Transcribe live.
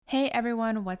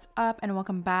everyone, what's up, and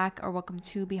welcome back or welcome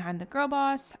to Behind the Girl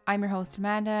Boss. I'm your host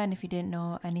Amanda, and if you didn't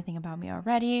know anything about me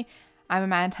already, I'm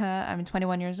Amanda. I'm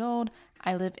 21 years old.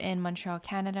 I live in Montreal,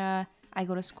 Canada. I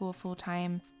go to school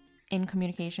full-time in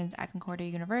communications at Concordia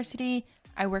University.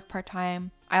 I work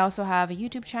part-time. I also have a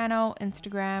YouTube channel,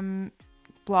 Instagram,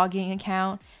 blogging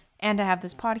account, and I have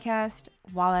this podcast,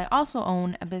 while I also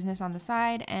own a business on the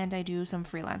side and I do some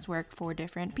freelance work for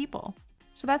different people.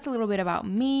 So that's a little bit about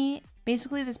me.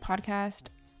 Basically, this podcast,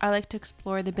 I like to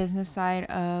explore the business side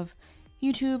of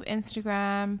YouTube,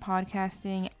 Instagram,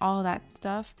 podcasting, all of that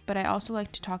stuff. But I also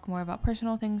like to talk more about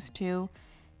personal things too.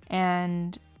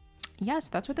 And yeah, so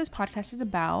that's what this podcast is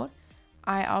about.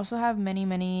 I also have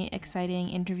many exciting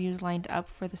interviews lined up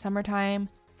for the summertime.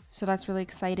 So that's really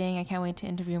exciting. I can't wait to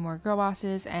interview more girl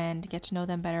bosses and get to know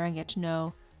them better and get to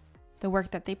know the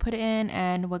work that they put in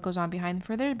and what goes on behind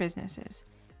for their businesses.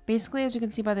 Basically, as you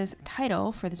can see by this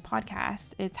title for this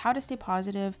podcast, it's how to stay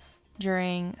positive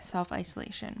during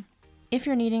self-isolation. If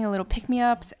you're needing a little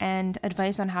pick-me-ups and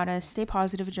advice on how to stay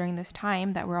positive during this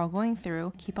time that we're all going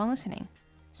through, keep on listening.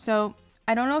 So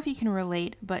I don't know if you can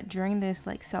relate, but during this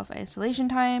self-isolation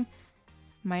time,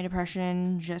 my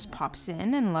depression just pops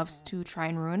in and loves to try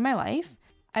and ruin my life.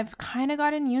 I've kind of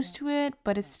gotten used to it,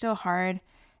 but it's still hard.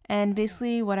 And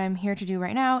basically what I'm here to do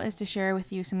right now is to share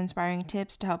with you some inspiring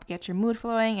tips to help get your mood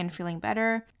flowing and feeling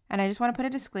better. And I just want to put a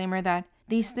disclaimer that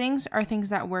these things are things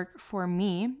that work for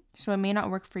me, so it may not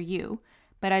work for you.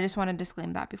 But I just want to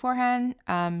disclaim that beforehand,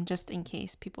 just in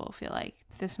case people feel like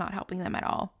this is not helping them at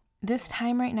all. This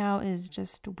time right now is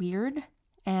just weird,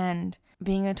 and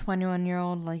being a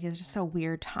 21-year-old is just a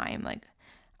weird time.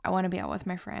 I want to be out with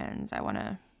my friends, I want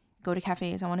to go to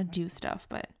cafes, I want to do stuff,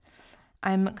 but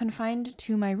I'm confined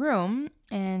to my room,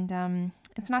 and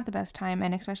it's not the best time.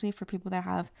 And especially for people that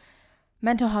have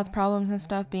mental health problems and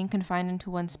stuff, being confined into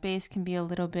one space can be a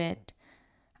little bit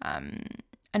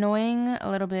annoying, a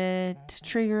little bit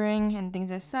triggering and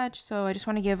things as such. So I just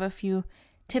want to give a few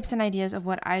tips and ideas of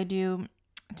what I do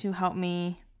to help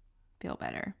me feel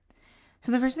better.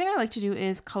 So the first thing I like to do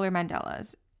is color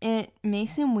mandalas. It may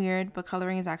seem weird, but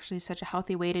coloring is actually such a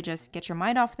healthy way to just get your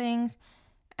mind off things.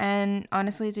 And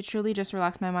honestly, to truly just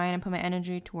relax my mind and put my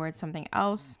energy towards something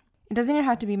else. It doesn't even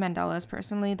have to be mandalas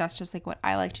personally. That's just what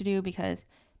I like to do because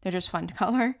they're just fun to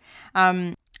color.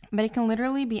 But it can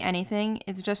literally be anything.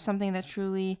 It's just something that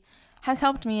truly has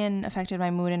helped me and affected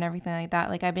my mood and everything like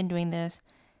that. I've been doing this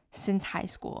since high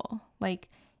school.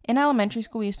 In elementary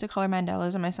school, we used to color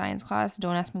mandalas in my science class.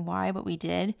 Don't ask me why, but we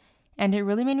did. And it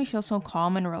really made me feel so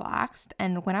calm and relaxed.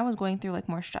 And when I was going through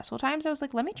more stressful times, I was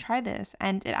let me try this.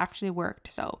 And it actually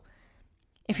worked. So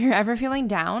if you're ever feeling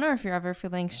down or if you're ever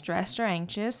feeling stressed or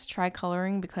anxious, try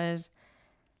coloring because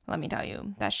let me tell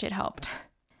you, that shit helped.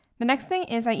 The next thing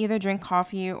is I either drink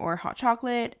coffee or hot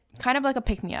chocolate, kind of like a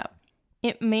pick-me-up.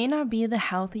 It may not be the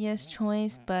healthiest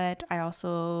choice, but I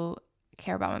also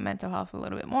care about my mental health a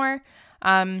little bit more.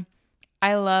 I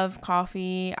love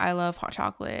coffee. I love hot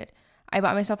chocolate. I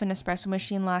bought myself an espresso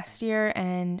machine last year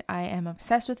and I am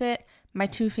obsessed with it. My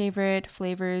two favorite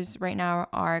flavors right now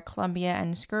are Colombia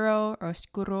and Scuro,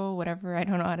 whatever. I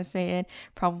don't know how to say it.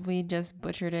 Probably just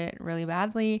butchered it really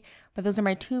badly. But those are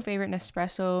my two favorite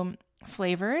Nespresso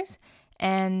flavors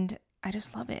and I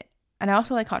just love it. And I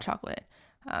also like hot chocolate.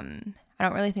 I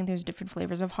don't really think there's different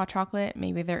flavors of hot chocolate.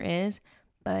 Maybe there is,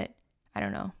 but I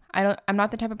don't know. I'm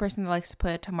not the type of person that likes to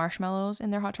put marshmallows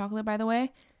in their hot chocolate, by the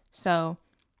way. So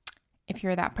if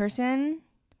you're that person,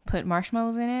 put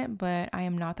marshmallows in it, but I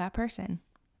am not that person.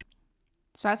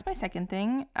 So that's my second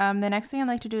thing. The next thing I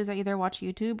like to do is I either watch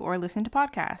YouTube or listen to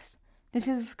podcasts. This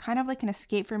is kind of an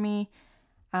escape for me.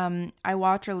 I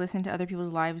watch or listen to other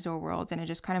people's lives or worlds, and it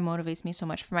just kind of motivates me so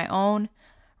much for my own.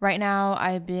 Right now,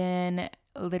 I've been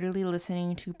literally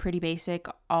listening to Pretty Basic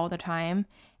all the time,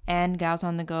 and Gals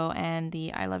on the Go and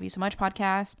the I Love You So Much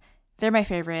podcast. They're my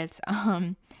favorites.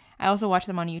 I also watch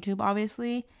them on YouTube,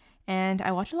 obviously. And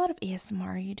I watch a lot of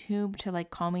ASMR YouTube to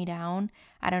calm me down.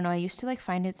 I don't know, I used to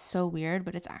find it so weird,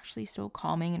 but it's actually so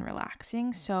calming and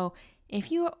relaxing. So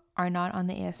if you are not on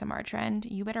the ASMR trend,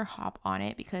 you better hop on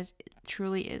it because it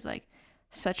truly is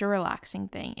such a relaxing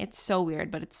thing. It's so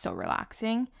weird, but it's so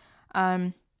relaxing.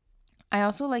 I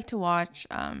also like to watch,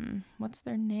 what's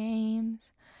their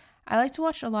names? I like to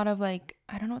watch a lot of I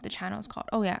don't know what the channel is called.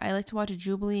 Oh yeah, I like to watch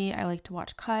Jubilee. I like to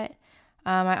watch Cut.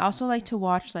 I also like to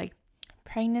watch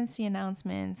pregnancy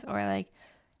announcements or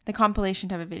the compilation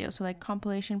type of videos. So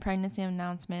compilation pregnancy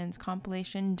announcements,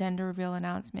 compilation gender reveal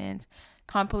announcements,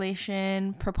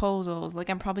 compilation proposals.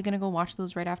 I'm probably going to go watch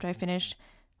those right after I finish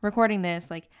recording this.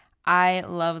 I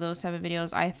love those type of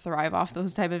videos. I thrive off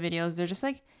those type of videos. They're just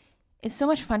it's so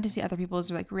much fun to see other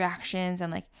people's like reactions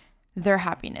and like their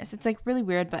happiness. It's like really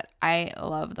weird, but I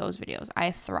love those videos.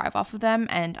 I thrive off of them,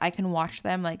 and I can watch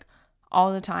them like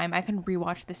all the time. I can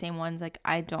rewatch the same ones. Like,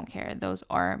 I don't care. Those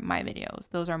are my videos.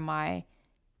 Those are my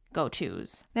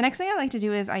go-tos. The next thing I like to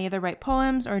do is I either write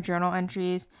poems or journal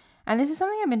entries. And this is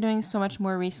something I've been doing so much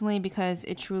more recently because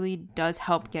it truly does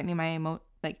help get me my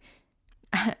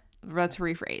let's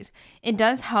rephrase. It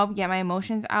does help get my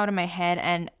emotions out of my head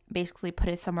and basically put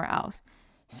it somewhere else.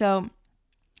 So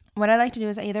what I like to do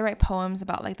is I either write poems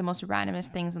about like the most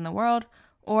randomest things in the world,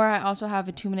 or I also have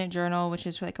a 2-minute journal, which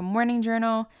is for like a morning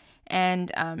journal.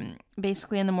 And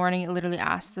basically in the morning, it literally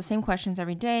asks the same questions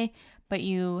every day, but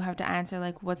you have to answer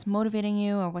like what's motivating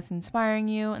you or what's inspiring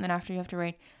you. And then after, you have to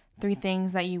write 3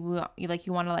 things that you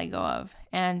want to let go of.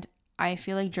 And I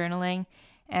feel like journaling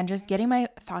and just getting my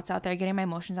thoughts out there, getting my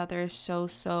emotions out there is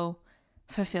so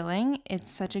fulfilling.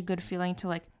 It's such a good feeling to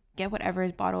like get whatever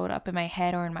is bottled up in my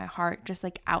head or in my heart just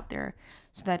like out there,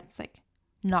 so that it's like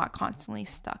not constantly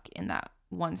stuck in that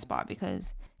one spot,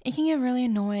 because it can get really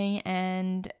annoying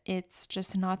and it's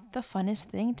just not the funnest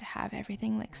thing to have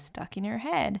everything like stuck in your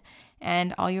head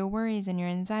and all your worries and your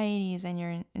anxieties and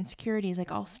your insecurities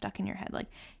like all stuck in your head. Like,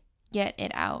 get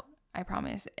it out. I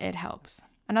promise it helps.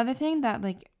 Another thing that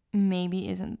like maybe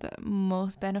isn't the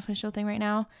most beneficial thing right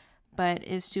now, but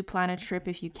is to plan a trip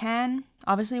if you can.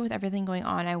 Obviously, with everything going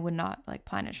on, I would not like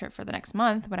plan a trip for the next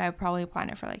month, but I would probably plan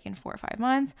it for like in 4 or 5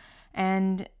 months.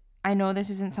 And I know this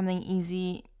isn't something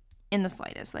easy in the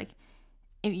slightest. Like,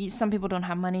 some people don't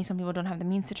have money, some people don't have the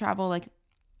means to travel. Like,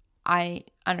 I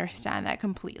understand that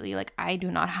completely. Like, I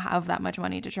do not have that much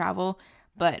money to travel,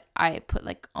 but I put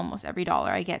like almost every dollar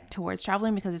I get towards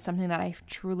traveling because it's something that I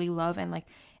truly love and like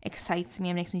excites me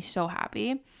and makes me so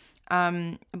happy.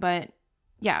 But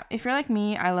yeah, if you're like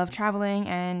me, I love traveling,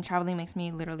 and traveling makes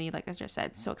me literally, like I just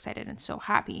said, so excited and so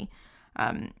happy.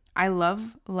 I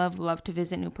love to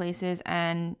visit new places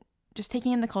and just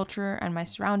taking in the culture and my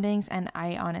surroundings. And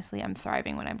I honestly am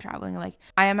thriving when I'm traveling. Like,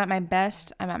 I am at my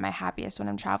best. I'm at my happiest when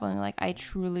I'm traveling. Like, I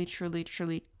truly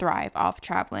thrive off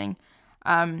traveling.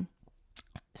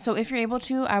 So if you're able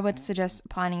to, I would suggest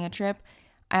planning a trip.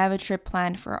 I have a trip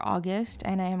planned for August,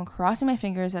 and I am crossing my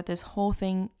fingers that this whole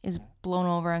thing is blown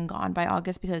over and gone by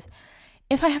August, because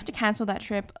if I have to cancel that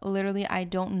trip, literally, I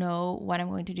don't know what I'm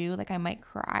going to do. Like, I might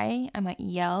cry, I might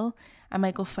yell, I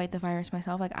might go fight the virus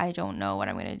myself. Like, I don't know what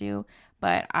I'm going to do,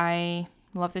 but I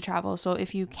love to travel. So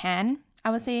if you can,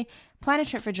 I would say plan a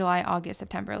trip for July, August,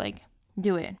 September. Like,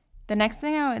 do it. The next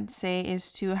thing I would say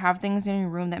is to have things in your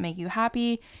room that make you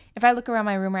happy. If I look around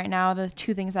my room right now, the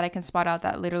 2 things that I can spot out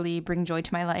that literally bring joy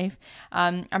to my life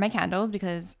are my candles,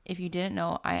 because if you didn't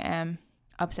know, I am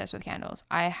obsessed with candles.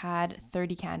 I had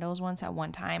 30 candles once at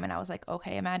one time, and I was like,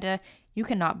 okay, Amanda, you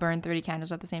cannot burn 30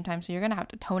 candles at the same time, so you're going to have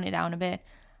to tone it down a bit.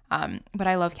 But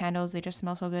I love candles. They just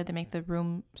smell so good. They make the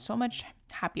room so much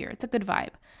happier. It's a good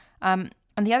vibe. And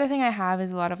the other thing I have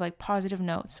is a lot of like positive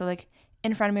notes. So like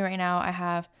in front of me right now, I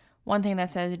have one thing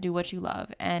that says do what you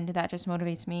love, and that just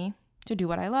motivates me to do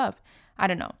what I love. I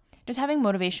don't know. Just having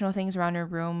motivational things around your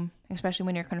room, especially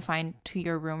when you're confined to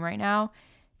your room right now,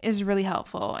 is really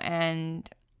helpful, and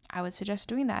I would suggest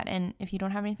doing that. And if you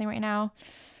don't have anything right now,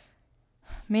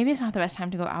 maybe it's not the best time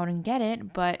to go out and get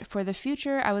it, but for the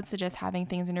future, I would suggest having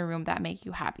things in your room that make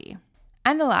you happy.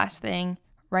 And the last thing,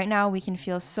 right now we can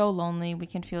feel so lonely, we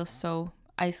can feel so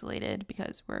isolated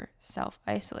because we're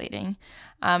self-isolating,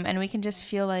 and we can just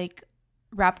feel like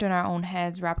wrapped in our own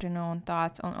heads, wrapped in our own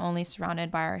thoughts, only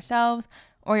surrounded by ourselves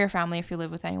or your family if you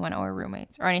live with anyone, or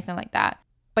roommates or anything like that.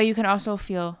 But you can also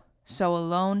feel so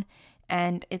alone,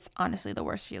 and it's honestly the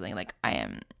worst feeling. Like,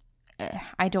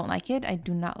 I don't like it. I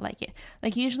do not like it.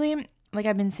 Like, usually, like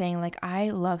I've been saying, like I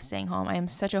love staying home. I am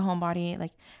such a homebody.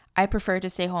 Like, I prefer to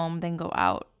stay home than go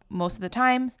out most of the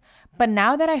times. But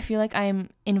now that I feel like I'm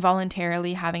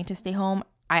involuntarily having to stay home,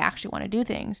 I actually want to do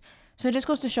things. So it just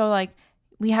goes to show, like,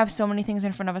 we have so many things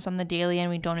in front of us on the daily and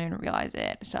we don't even realize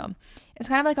it. So it's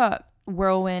kind of like a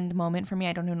whirlwind moment for me.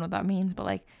 I don't even know what that means, but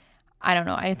like, I don't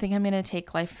know. I think I'm going to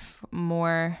take life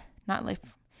more,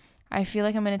 I feel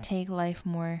like I'm going to take life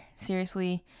more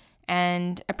seriously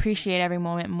and appreciate every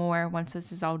moment more once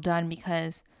this is all done,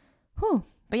 because,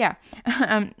 but yeah,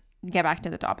 get back to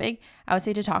the topic. I would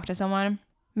say to talk to someone,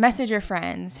 message your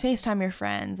friends, FaceTime your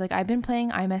friends. Like, I've been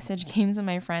playing iMessage games with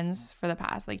my friends for the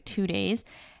past like 2 days,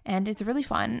 and it's really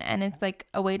fun. And it's like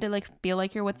a way to like feel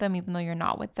like you're with them, even though you're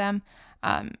not with them.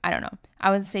 I don't know.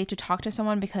 I would say to talk to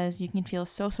someone, because you can feel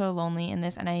so lonely in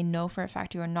this. And I know for a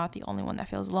fact you are not the only one that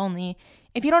feels lonely.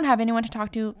 If you don't have anyone to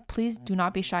talk to, please do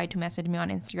not be shy to message me on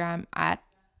Instagram at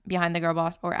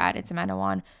BehindTheGirlBoss or at It's Amanda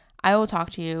Wan. I will talk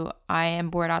to you. I am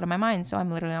bored out of my mind, so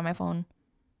I'm literally on my phone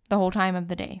the whole time of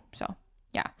the day. So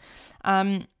yeah.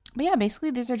 But yeah,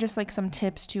 basically these are just like some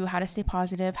tips to how to stay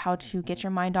positive, how to get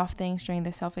your mind off things during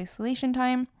the self-isolation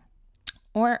time,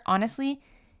 or honestly,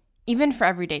 even for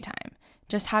everyday time,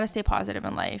 just how to stay positive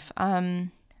in life.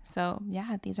 So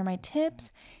yeah, these are my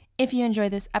tips. If you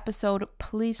enjoyed this episode,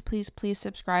 please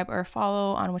subscribe or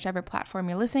follow on whichever platform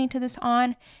you're listening to this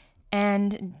on.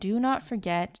 And do not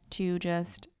forget to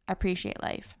just appreciate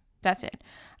life. That's it.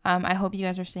 I hope you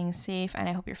guys are staying safe, and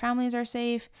I hope your families are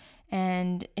safe.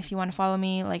 And if you want to follow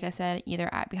me, like I said, either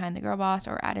at Behind the Girl Boss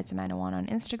or at It's Amanda One on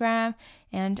Instagram,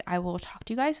 and I will talk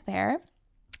to you guys there.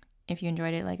 If you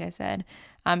enjoyed it, like I said,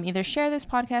 either share this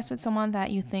podcast with someone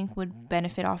that you think would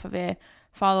benefit off of it,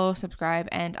 follow, subscribe,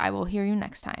 and I will hear you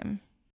next time.